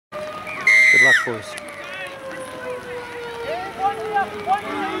Good luck, boys.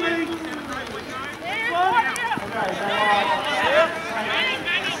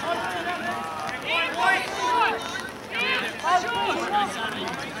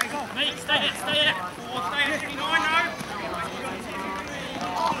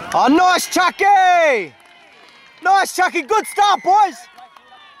 Oh, nice, Chucky! Nice, Chucky. Good start, boys.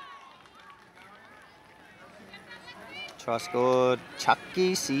 Try scored,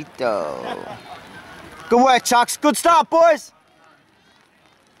 Chucky Cito. Good work, Chucks. Good start, boys.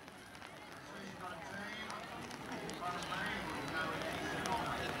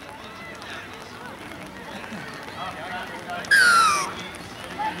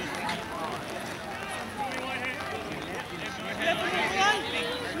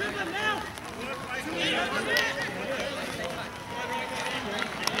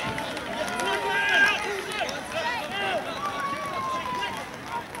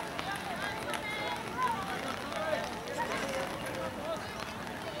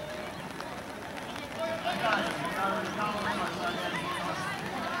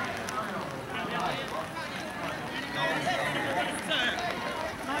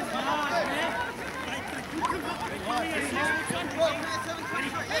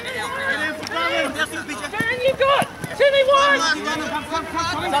 You got 2v1.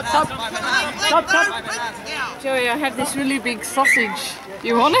 Joey, I have this really big sausage.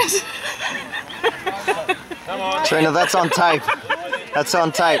 You want it? Trina, that's on tape. That's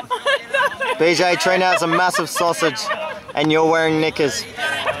on tape. BJ, Trina has a massive sausage and you're wearing knickers.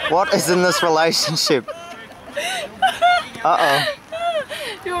 What is in this relationship? Uh-oh.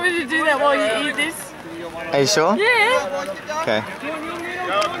 You want me to do that while you eat this? Are you sure? Yeah. Okay.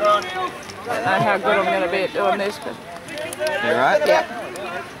 I don't know how good I'm going to be at doing this, but... You right? Yeah.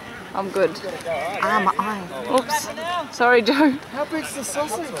 I'm good. Oops. Sorry, Joe. How big's the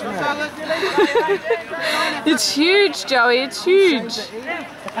sausage? It's huge, Joey. It's huge.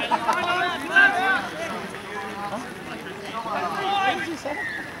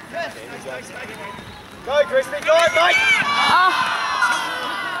 Go, Crispy, go, mate! Oh.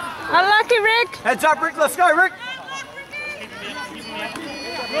 Unlucky, Rick. Heads up, Rick. Let's go, Rick.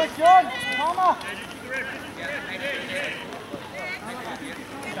 Good, John. Palmer.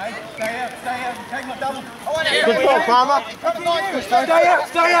 Stay out. Take my double. Good ball, Palmer. Stay out.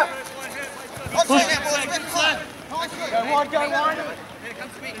 Go wide.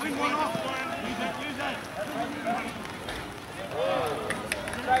 Win one off. Use that.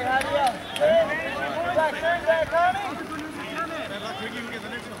 Stay hard here. Back, Tommy.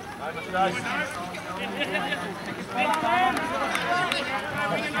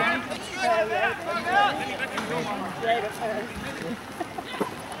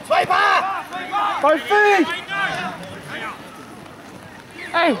 Sweeper! Both feet!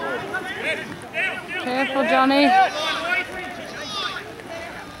 Hey. Careful, Johnny.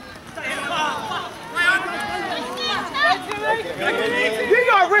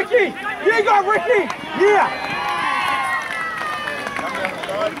 You go, Ricky! Yeah!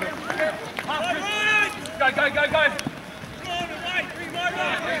 Go!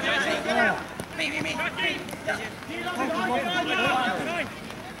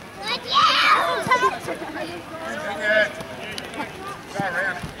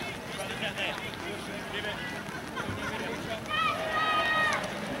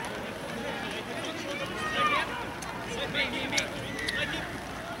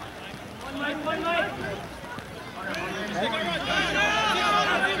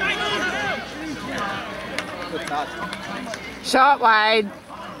 Shot wide.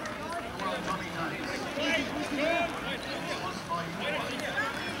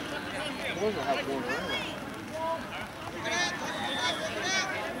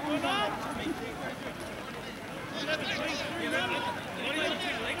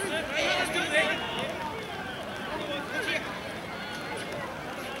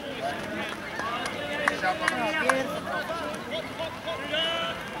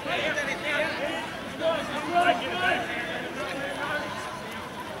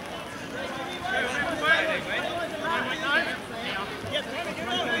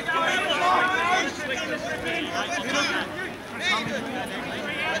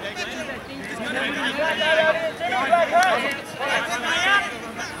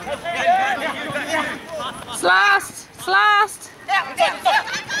 Last. Yes!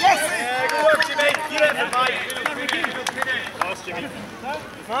 Yeah, good work, Jimmy. Good effort, mate. Nice, Jimmy.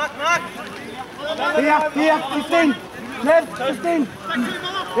 Mark. Here, 15. Left, 15.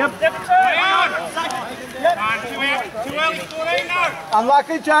 Yep. Too early, 14, no.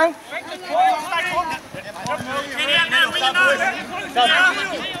 Unlucky, Joe.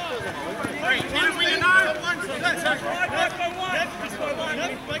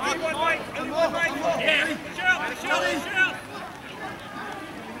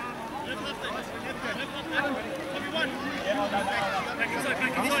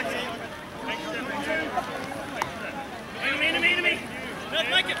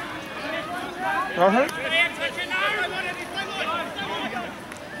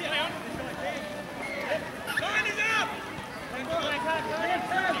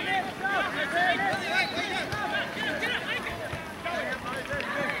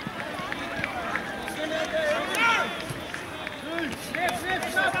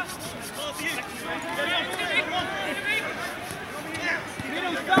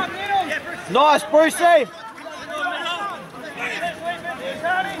 Nice, Brucey!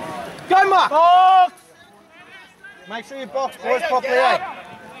 Go, Mark! Box! Make sure you box boys properly, eh?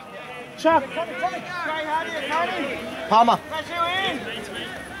 Chuck! Palmer!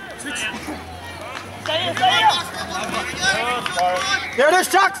 There it is,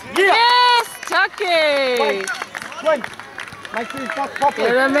 Chuck! Yeah! Yes, Chucky! Swing! Make sure you box properly.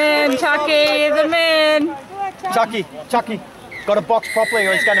 You're the man, Chucky. You're the man. Chucky, got to box properly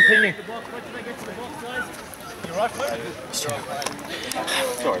or he's going to pin you. Sorry.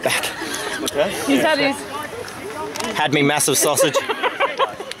 Back. Okay. He's had his. Had me massive sausage.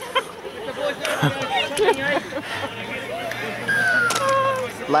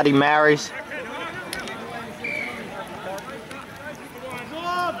 Bloody Marys.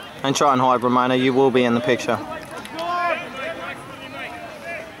 Don't try and hide, Ramona. You will be in the picture.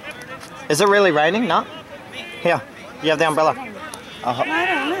 Is it really raining? No. Here. You have the umbrella.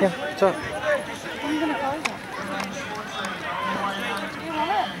 Yeah, it's all right. I'm going to close it. You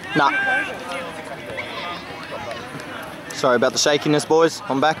want it? Nah. Sorry about the shakiness, boys.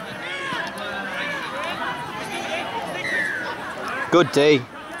 I'm back. Good D.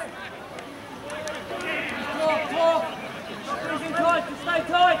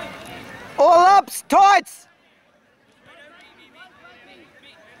 All ups, tights.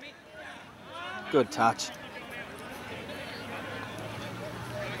 Good touch.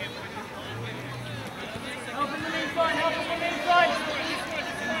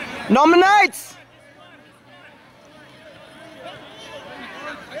 Nominates.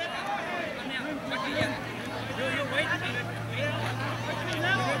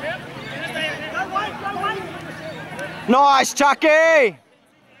 Nice, Chucky.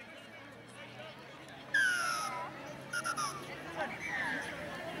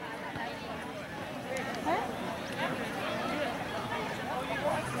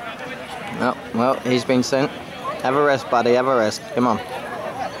 Oh, well, he's been sent. Have a rest, buddy. Have a rest. Come on.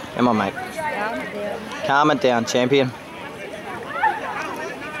 Come on, mate. Calm it down, champion.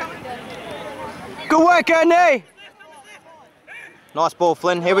 Good work, Ernie. Nice ball,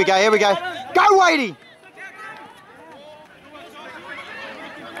 Flynn. Here we go, here we go. Go, Wadey.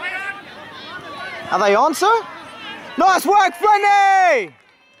 Are they on, sir? Nice work, Flinny.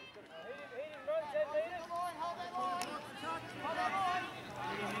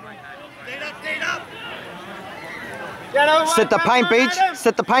 Set the paint beach.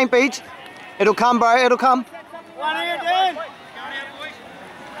 Set the paint beach. It'll come, bro. It'll come.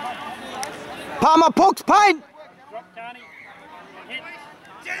 Palmer pokes paint.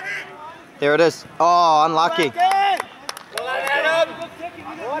 There it is. Oh, unlucky. Now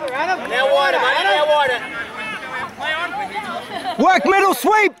wider, mate. Now wider. Work middle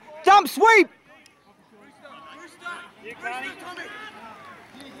sweep. Dump sweep.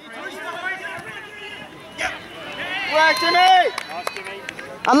 Work, Jimmy.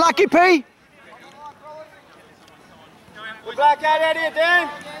 Unlucky, P. Good luck out here, Dan.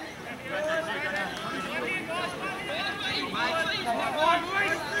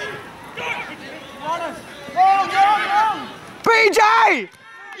 BJ!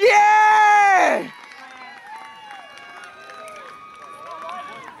 Yeah!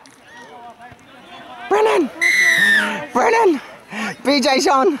 Brennan!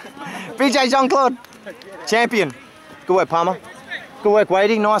 BJ Jean-Claude. Champion. Good work, Palmer. Good work,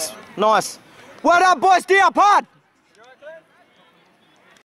 Wadey. Nice. Well done, boys. Do your part.